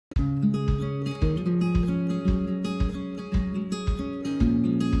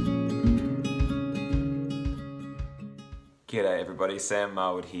G'day everybody, Sam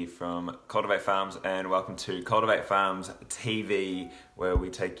Marwood here from Cultivate Farms and welcome to Cultivate Farms TV, where we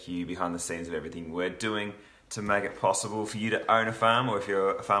take you behind the scenes of everything we're doing to make it possible for you to own a farm, or if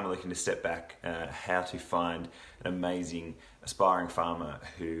you're a farmer looking to step back, how to find an amazing aspiring farmer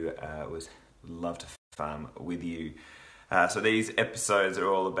who would love to farm with you. So these episodes are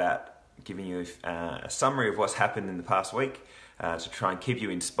all about giving you a summary of what's happened in the past week, to try and keep you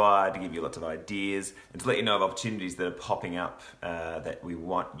inspired, to give you lots of ideas, and to let you know of opportunities that are popping up that we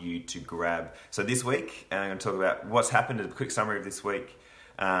want you to grab. So this week, I'm going to talk about what's happened, a quick summary of this week,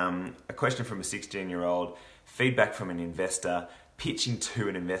 a question from a 16-year-old, feedback from an investor, pitching to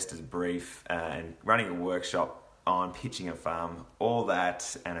an investor's brief, and running a workshop on pitching a farm, all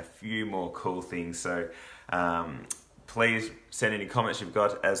that and a few more cool things. So please send any comments you've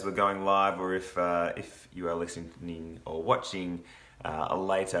got as we're going live, or if you are listening or watching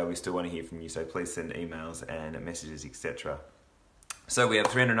later, we still want to hear from you. So please send emails and messages, etc. So we have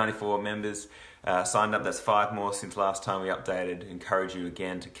 394 members signed up. That's 5 more since last time we updated. Encourage you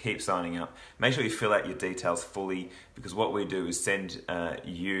again to keep signing up. Make sure you fill out your details fully, because what we do is send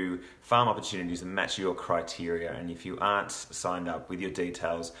you farm opportunities and match your criteria. And if you aren't signed up with your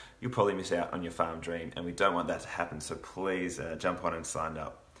details, you'll probably miss out on your farm dream, and we don't want that to happen. So please jump on and sign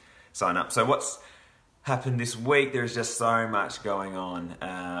up. So what's happened this week? There's just so much going on.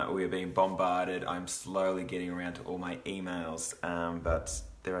 We are being bombarded. I'm slowly getting around to all my emails, but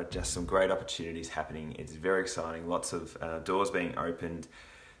there are just some great opportunities happening. It's very exciting. Lots of doors being opened.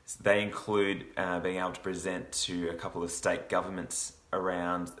 They include being able to present to a couple of state governments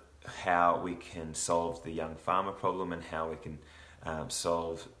around how we can solve the young farmer problem and how we can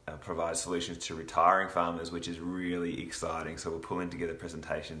provide solutions to retiring farmers, which is really exciting. So we're pulling together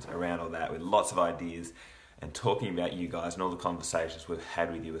presentations around all that with lots of ideas and talking about you guys and all the conversations we've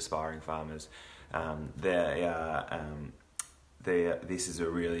had with you aspiring farmers. This is a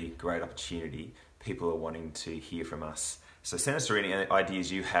really great opportunity. People are wanting to hear from us. So send us through any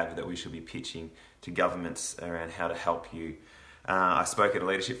ideas you have that we should be pitching to governments around how to help you. I spoke at a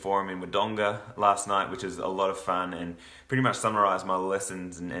leadership forum in Wodonga last night, which was a lot of fun, and pretty much summarised my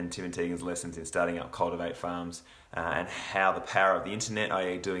lessons and Tim and Tegan's lessons in starting up Cultivate Farms, and how the power of the internet,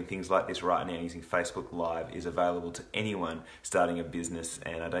 i.e. doing things like this right now using Facebook Live, is available to anyone starting a business.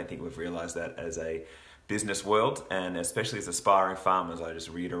 And I don't think we've realised that as a business world, and especially as aspiring farmers. I just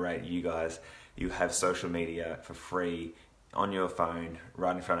reiterate, you guys, you have social media for free on your phone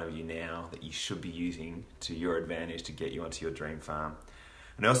right in front of you now that you should be using to your advantage to get you onto your dream farm.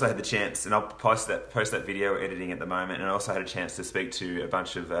 And I also had the chance, and I'll post that video editing at the moment, and I also had a chance to speak to a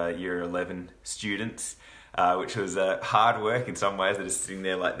bunch of year 11 students, which was hard work in some ways. They're just sitting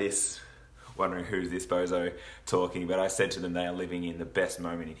there like this, wondering who's this bozo talking. But I said to them, they are living in the best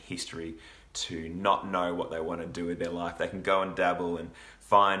moment in history to not know what they want to do with their life. They can go and dabble and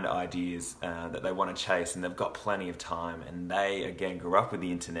find ideas that they want to chase, and they've got plenty of time. And they, again, grew up with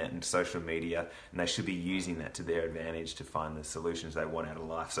the internet and social media, and they should be using that to their advantage to find the solutions they want out of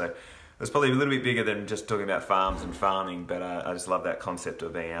life. So it's probably a little bit bigger than just talking about farms and farming, but I just love that concept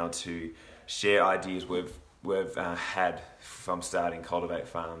of being able to share ideas we've had from starting Cultivate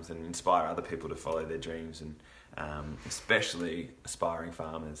Farms and inspire other people to follow their dreams, and especially aspiring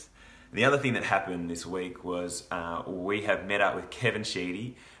farmers. The other thing that happened this week was we have met up with Kevin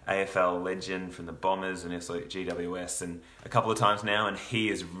Sheedy, AFL legend from the Bombers and also GWS, and a couple of times now, and he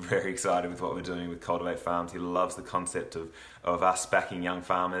is very excited with what we're doing with Cultivate Farms. He loves the concept of us backing young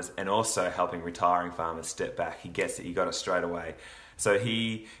farmers and also helping retiring farmers step back. He gets it, he got it straight away. So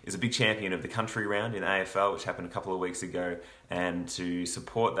he is a big champion of the country round in AFL, which happened a couple of weeks ago, and to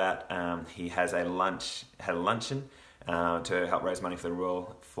support that, he has had a luncheon to help raise money for the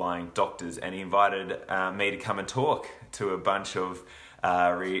Royal Flying Doctors, and he invited me to come and talk to a bunch of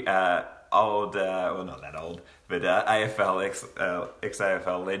old, well, not that old, but AFL,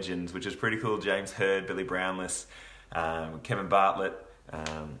 ex-AFL legends, which is pretty cool. James Hird, Billy Brownless, Kevin Bartlett,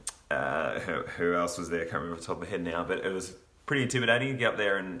 who else was there? I can't remember off the top of my head now, but it was pretty intimidating to get up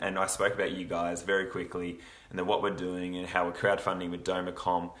there, and I spoke about you guys very quickly, and then what we're doing and how we're crowdfunding with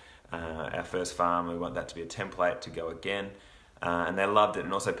Domacom, our first farm. We want that to be a template to go again, and they loved it.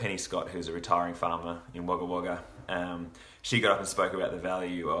 And also Penny Scott, who's a retiring farmer in Wagga Wagga, she got up and spoke about the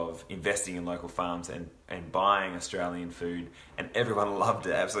value of investing in local farms and buying Australian food, and everyone loved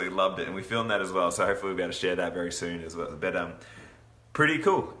it, absolutely loved it, and we filmed that as well, so hopefully we'll be able to share that very soon as well. But pretty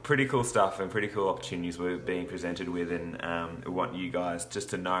cool stuff and pretty cool opportunities we're being presented with, and we want you guys just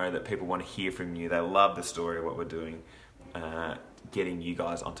to know that people want to hear from you. They love the story of what we're doing, getting you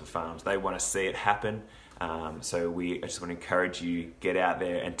guys onto farms. They want to see it happen. So I just want to encourage you, get out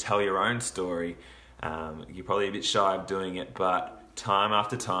there and tell your own story You're probably a bit shy of doing it, but time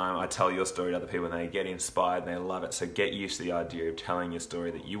after time I tell your story to other people and they get inspired and they love it. So get used to the idea of telling your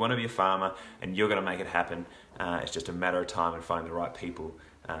story, that you want to be a farmer and you're going to make it happen. It's just a matter of time and finding the right people,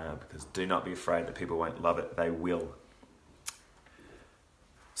 because do not be afraid that people won't love it. They will.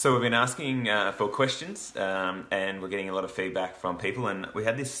 So we've been asking for questions, and we're getting a lot of feedback from people, and we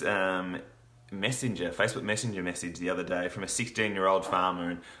had this Facebook Messenger message the other day from a 16-year-old farmer,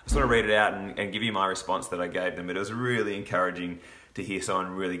 and I just want to read it out and give you my response that I gave them. But it was really encouraging to hear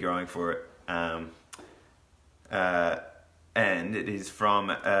someone really going for it. And it is from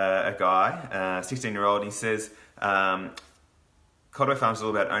a guy, 16-year-old. He says, Cultivate Farms is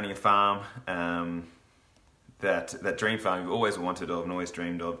all about owning a farm, that dream farm you've always wanted of and always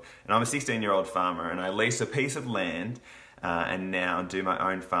dreamed of. And I'm a 16-year-old farmer, and I lease a piece of land and now do my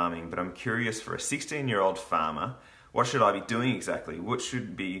own farming. But I'm curious, for a 16-year-old farmer, what should I be doing exactly? What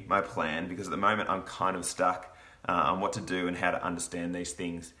should be my plan? Because at the moment I'm kind of stuck on what to do and how to understand these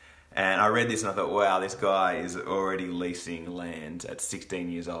things. And I read this and I thought, wow, this guy is already leasing land at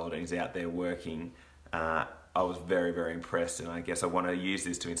 16 years old and he's out there working. I was very, very impressed, and I guess I want to use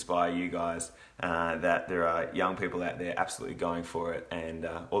this to inspire you guys that there are young people out there absolutely going for it, and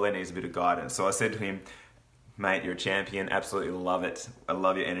all they need is a bit of guidance. So I said to him, mate, you're a champion, absolutely love it. I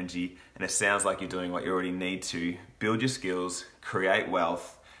love your energy, and it sounds like you're doing what you already need to build your skills, create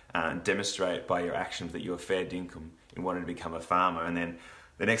wealth, and demonstrate by your actions that you're fair dinkum in wanting to become a farmer. And then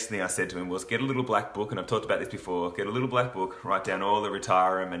the next thing I said to him was, get a little black book, and I've talked about this before, get a little black book, write down all the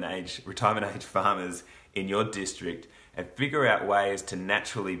retirement age farmers in your district and figure out ways to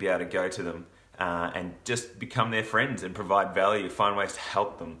naturally be able to go to them and just become their friends and provide value, find ways to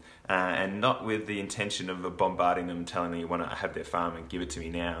help them, and not with the intention of bombarding them, telling them you want to have their farm and give it to me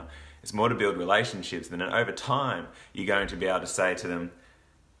now. It's more to build relationships, and then over time you're going to be able to say to them,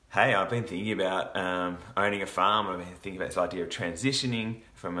 hey, I've been thinking about owning a farm. I've been thinking about this idea of transitioning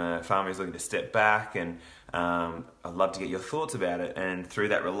from a farmer who's looking to step back, and I'd love to get your thoughts about it. And through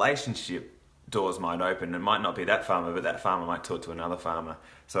that relationship, doors might open. It might not be that farmer, but that farmer might talk to another farmer.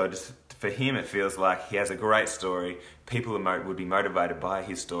 So just for him, it feels like he has a great story. People would be motivated by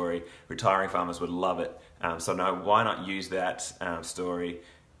his story. Retiring farmers would love it. So no, why not use that story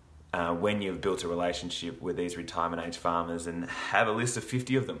when you've built a relationship with these retirement age farmers, and have a list of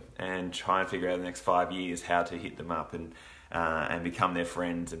 50 of them and try and figure out the next 5 years how to hit them up and become their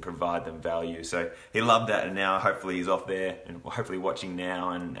friends and provide them value. So he loved that, and now hopefully he's off there and hopefully watching now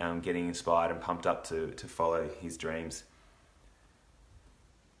and getting inspired and pumped up to follow his dreams.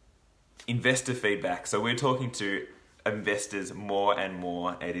 Investor feedback. So we're talking to investors more and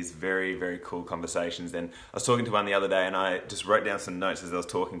more. It is very, very cool conversations. And I was talking to one the other day, and I just wrote down some notes as I was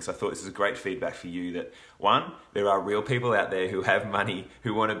talking, so I thought this is great feedback for you, that one, there are real people out there who have money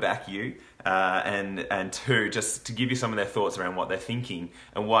who want to back you, and two, just to give you some of their thoughts around what they're thinking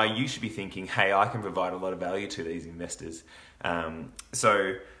and why you should be thinking, hey, I can provide a lot of value to these investors.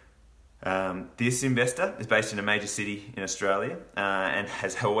 This investor is based in a major city in Australia and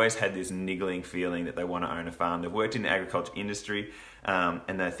has always had this niggling feeling that they want to own a farm. They've worked in the agriculture industry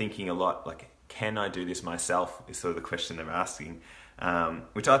and they're thinking a lot like, can I do this myself, is sort of the question they're asking,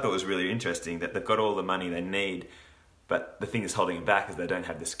 which I thought was really interesting, that they've got all the money they need, but the thing that's holding them back is they don't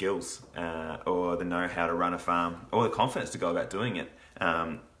have the skills or the know-how to run a farm or the confidence to go about doing it.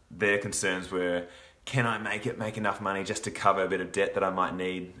 Their concerns were, can I make enough money just to cover a bit of debt that I might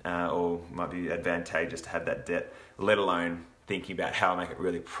need or might be advantageous to have that debt, let alone thinking about how I make it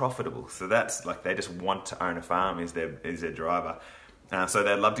really profitable. So that's like, they just want to own a farm is their driver. So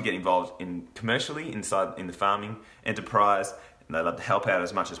they'd love to get involved commercially in the farming enterprise, and they'd love to help out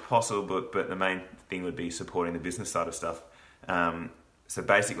as much as possible, but the main thing would be supporting the business side of stuff. So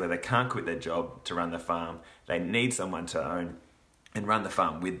basically they can't quit their job to run the farm. They need someone to own and run the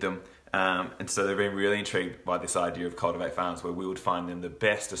farm with them. And so they've been really intrigued by this idea of Cultivate Farms, where we would find them the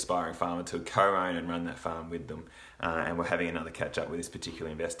best aspiring farmer to co-own and run that farm with them. And we're having another catch up with this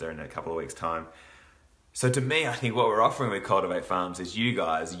particular investor in a couple of weeks' time. So to me, I think what we're offering with Cultivate Farms is you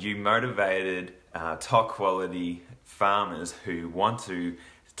motivated, top quality farmers who want to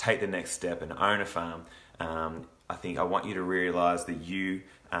take the next step and own a farm. I want you to realise that you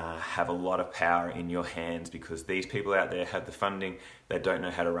have a lot of power in your hands, because these people out there have the funding, they don't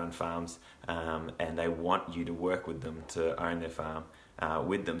know how to run farms, and they want you to work with them to own their farm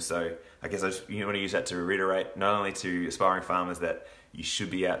with them. So I guess you want to use that to reiterate not only to aspiring farmers that you should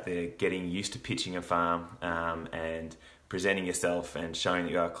be out there getting used to pitching a farm and presenting yourself and showing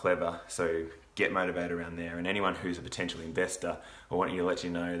that you are clever. So get motivated around there. And anyone who's a potential investor, I want to let you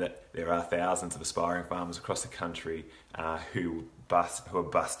know that there are thousands of aspiring farmers across the country who are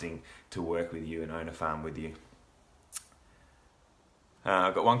busting to work with you and own a farm with you.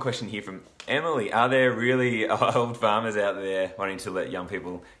 I've got one question here from Emily. Are there really old farmers out there wanting to let young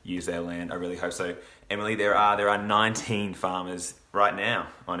people use their land? I really hope so. Emily, there are 19 farmers right now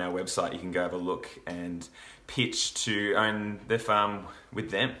on our website. You can go have a look and pitch to own their farm with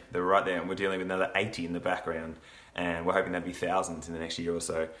them. They're right there, and we're dealing with another 80 in the background, and we're hoping that'll be thousands in the next year or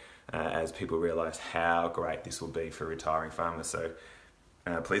so as people realise how great this will be for retiring farmers. So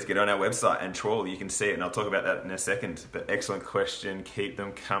please get on our website and trawl. You can see it, and I'll talk about that in a second. But excellent question. Keep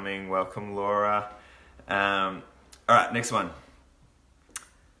them coming. Welcome, Laura. All right, next one.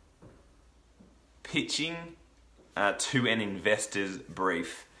 Pitching to an investor's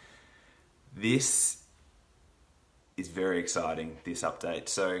brief. This is very exciting, this update.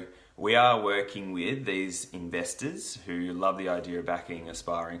 So we are working with these investors who love the idea of backing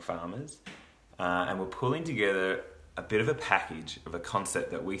aspiring farmers, and we're pulling together a bit of a package of a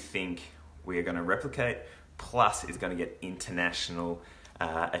concept that we think we are going to replicate, plus is going to get international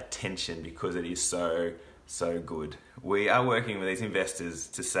attention because it is so good. We are working with these investors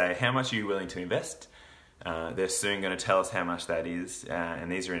to say, how much are you willing to invest? They're soon going to tell us how much that is,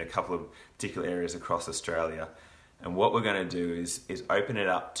 and these are in a couple of particular areas across Australia. And what we're going to do is open it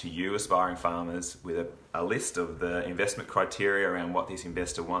up to you aspiring farmers with a list of the investment criteria around what this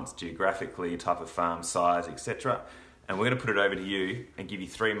investor wants geographically, type of farm, size, etc. And we're going to put it over to you and give you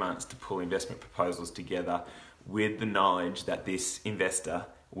 3 months to pull investment proposals together with the knowledge that this investor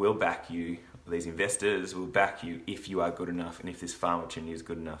will back you, these investors will back you if you are good enough and if this farm opportunity is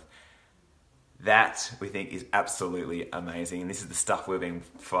good enough. That, we think, is absolutely amazing, and this is the stuff we've been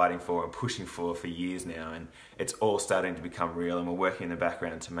fighting for and pushing for years now, and it's all starting to become real, and we're working in the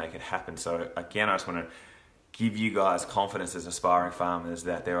background to make it happen. So again, I just want to give you guys confidence as aspiring farmers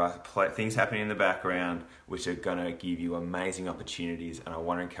that there are things happening in the background which are going to give you amazing opportunities, and I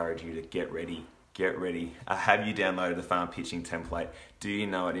want to encourage you to get ready. Get ready. Have you downloaded the farm pitching template? Do you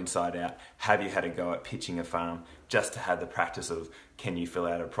know it inside out? Have you had a go at pitching a farm just to have the practice of, can you fill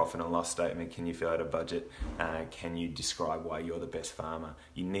out a profit and loss statement? Can you fill out a budget? Can you describe why you're the best farmer?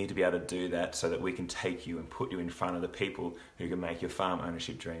 You need to be able to do that so that we can take you and put you in front of the people who can make your farm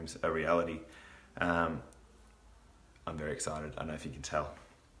ownership dreams a reality. I'm very excited. I don't know if you can tell.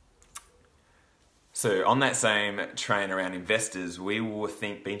 So on that same train around investors, we will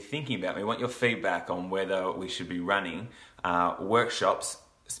been thinking about, we want your feedback on whether we should be running workshops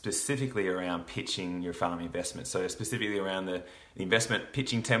specifically around pitching your farm investment. So specifically around the investment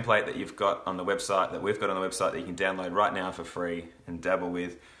pitching template that you've got on the website, that we've got on the website that you can download right now for free and dabble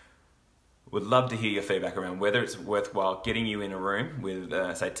with. Would love to hear your feedback around whether it's worthwhile getting you in a room with,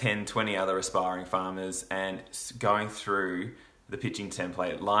 say, 10, 20 other aspiring farmers and going through the pitching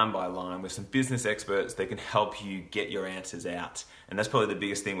template line by line with some business experts that can help you get your answers out. And that's probably the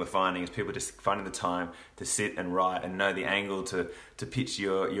biggest thing we're finding is people just finding the time to sit and write and know the angle to pitch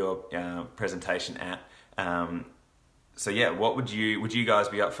your presentation at. So yeah, would you guys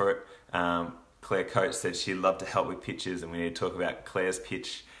be up for it? Claire Coates said she'd love to help with pitches, and we need to talk about Claire's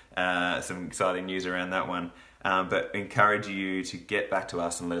pitch. Some exciting news around that one. But encourage you to get back to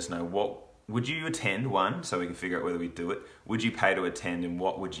us and let us know would you attend one, so we can figure out whether we do it? Would you pay to attend, and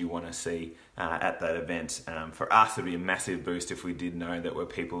what would you want to see at that event? For us, it would be a massive boost if we did know that were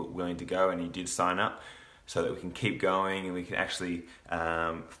people willing to go and you did sign up, so that we can keep going and we can actually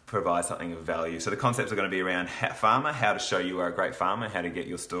provide something of value. So the concepts are going to be around farmer, how to show you are a great farmer, how to get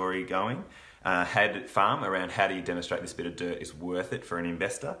your story going. Head farm, around how do you demonstrate this bit of dirt is worth it for an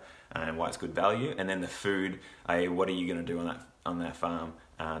investor and why it's good value. And then the food, what are you going to do on that farm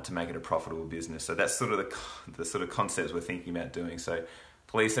to make it a profitable business? So that's sort of the sort of concepts we're thinking about doing. So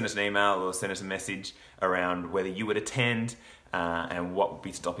please send us an email or send us a message around whether you would attend and what would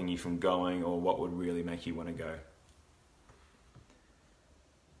be stopping you from going, or what would really make you want to go.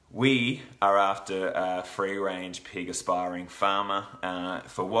 We are after a free-range pig aspiring farmer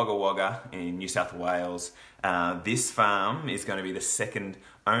for Wagga Wagga in New South Wales. This farm is going to be the second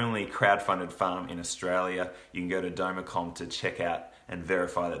only crowd-funded farm in Australia. You can go to Domacom to check out and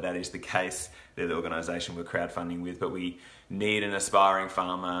verify that that is the case. They're the organisation we're crowdfunding with, but we need an aspiring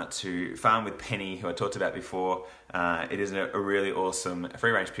farmer to farm with Penny, who I talked about before. It is a really awesome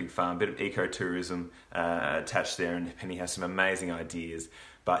free-range pig farm, a bit of ecotourism attached there, and Penny has some amazing ideas.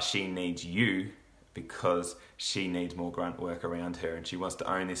 But she needs you because she needs more grunt work around her, and she wants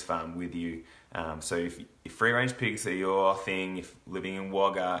to own this farm with you. So if free-range pigs are your thing, if living in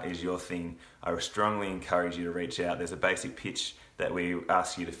Wagga is your thing, I would strongly encourage you to reach out. There's a basic pitch that we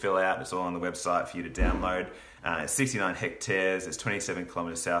ask you to fill out. It's all on the website for you to download. It's 69 hectares. It's 27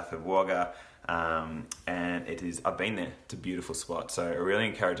 kilometres south of Wagga. And I've been there. It's a beautiful spot. So I really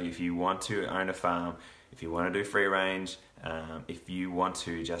encourage you, if you want to own a farm, if you want to do free range, if you want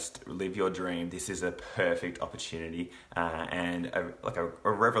to just live your dream, this is a perfect opportunity and a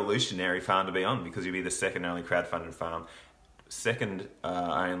revolutionary farm to be on, because you'll be the second only crowdfunded farm, second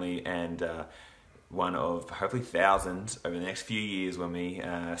only and one of hopefully thousands over the next few years when we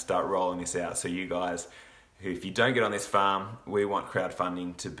start rolling this out. So you guys, if you don't get on this farm, we want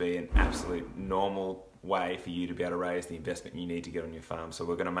crowdfunding to be an absolute normal way for you to be able to raise the investment you need to get on your farm. So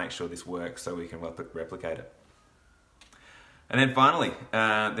we're going to make sure this works so we can replicate it. And then finally,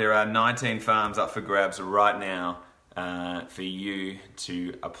 there are 19 farms up for grabs right now for you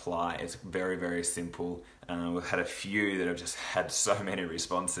to apply. It's very, very simple. We've had a few that have just had so many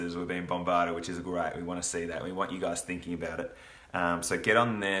responses. We've been bombarded, which is great. We want to see that. We want you guys thinking about it. So get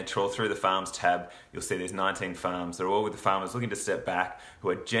on there, trawl through the farms tab. You'll see there's 19 farms. They're all with the farmers looking to step back, who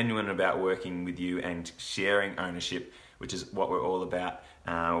are genuine about working with you and sharing ownership, which is what we're all about.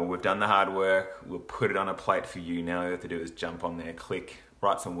 We've done the hard work. We'll put it on a plate for you. Now all you have to do is jump on there, click,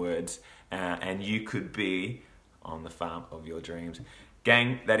 write some words, and you could be on the farm of your dreams.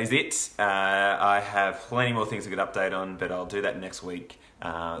 Gang, that is it. I have plenty more things I could update on, but I'll do that next week.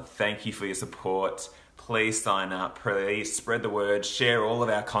 Thank you for your support. Please sign up, please spread the word, share all of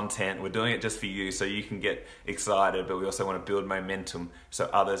our content. We're doing it just for you so you can get excited, but we also want to build momentum so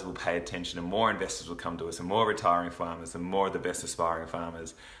others will pay attention and more investors will come to us and more retiring farmers and more of the best aspiring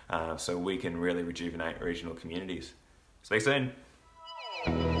farmers so we can really rejuvenate regional communities. Speak soon.